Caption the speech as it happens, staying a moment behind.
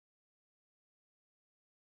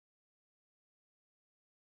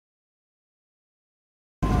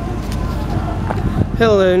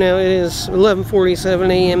Hello, now it is 11:47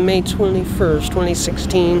 a.m. May 21st,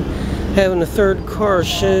 2016. Having a third car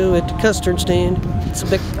show at the Custard Stand. It's a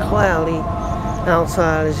bit cloudy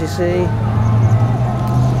outside, as you see.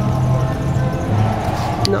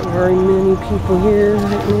 Not very many people here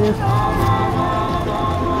right now.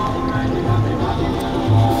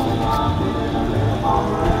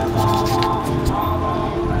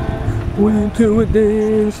 Went to a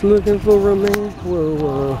dance looking for romance. Whoa,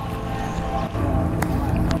 whoa.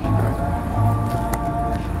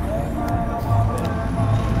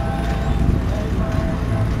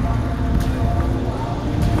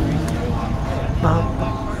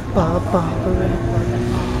 Ba ba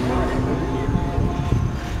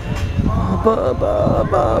ba ba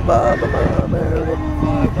ba ba ba ba.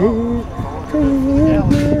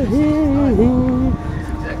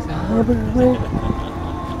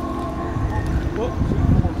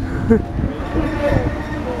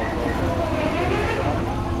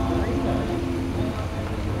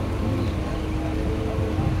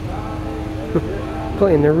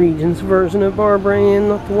 Playing the Regions version of Barbara Ann,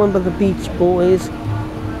 not the one by the Beach Boys.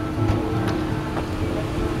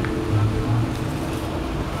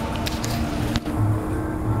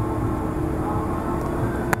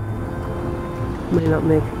 May not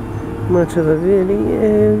make much of a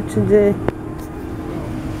video today.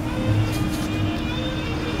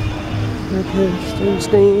 Custard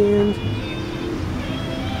Stand.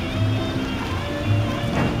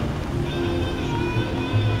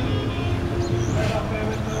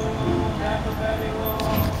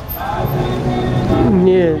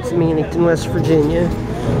 Yeah, it's Mannington, West Virginia.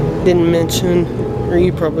 Didn't mention, or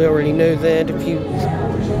you probably already know that if you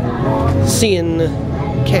see in the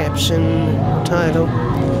caption title.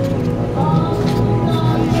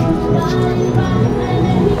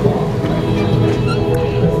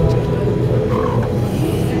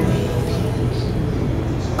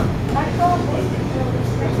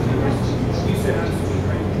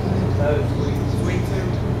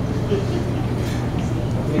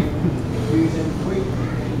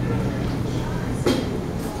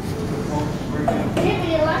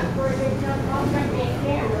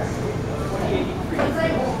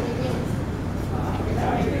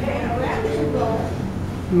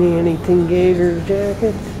 Mannington Gator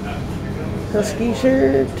jacket, husky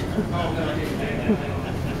shirt.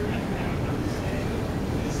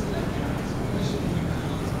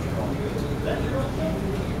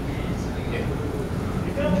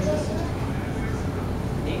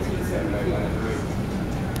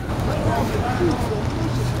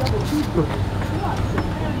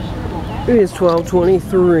 It is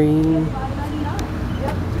 12:23.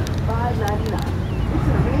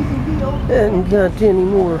 And got any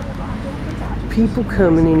more people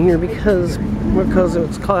coming in here because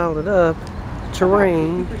it's clouded up to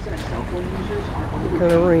rain.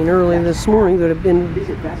 Kind of rain early this morning. Would have been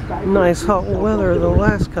nice hot weather the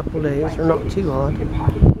last couple of days, or not too hot.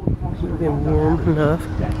 Would have been warm enough.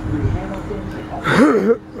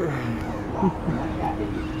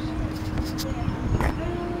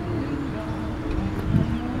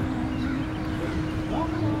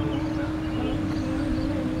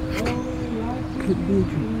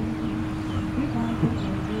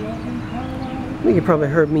 You probably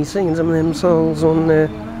heard me singing some of them songs on the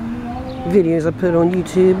videos I put on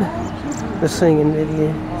YouTube, the singing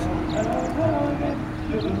videos.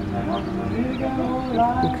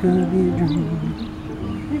 It could be a dream,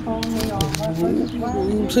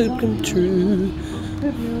 dreams have come true.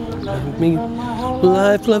 Me,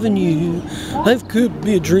 life loving you, life could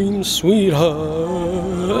be a dream, sweetheart.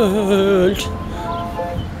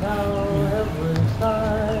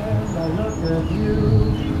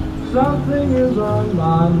 Something is on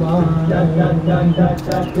my mind.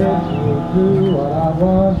 If you do what I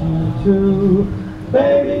want you to,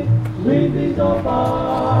 baby, we'd be so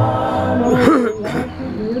far. No, like to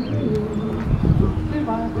be a dream. If I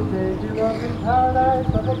could take you up in paradise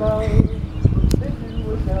up above, if you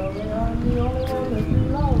would tell me I'm the only one that you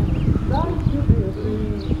love, like to be a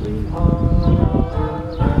sweet, sweetheart.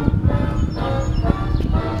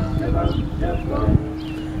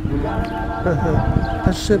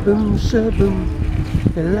 Shaboom, shaboom,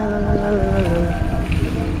 la la la la la.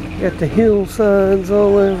 Got the hillsides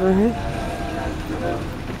all over here.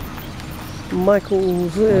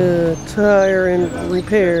 Michael's Tire and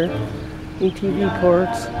Repair, ATV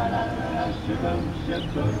parts.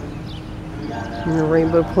 And the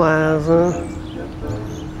Rainbow Plaza.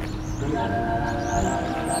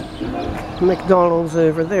 McDonald's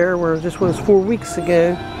over there, where it just was 4 weeks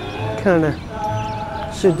ago. Kind of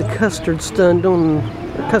showed the Custard Stand on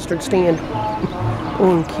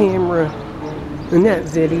camera in that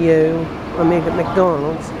video. I made at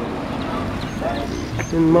McDonald's.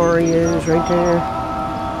 And Mario's right there.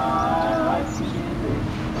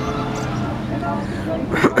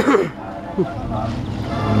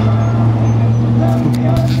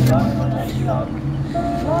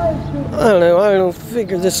 I don't know, I don't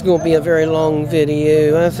figure this is going to be a very long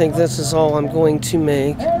video. I think this is all I'm going to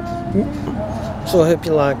make. So I hope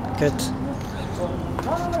you like it.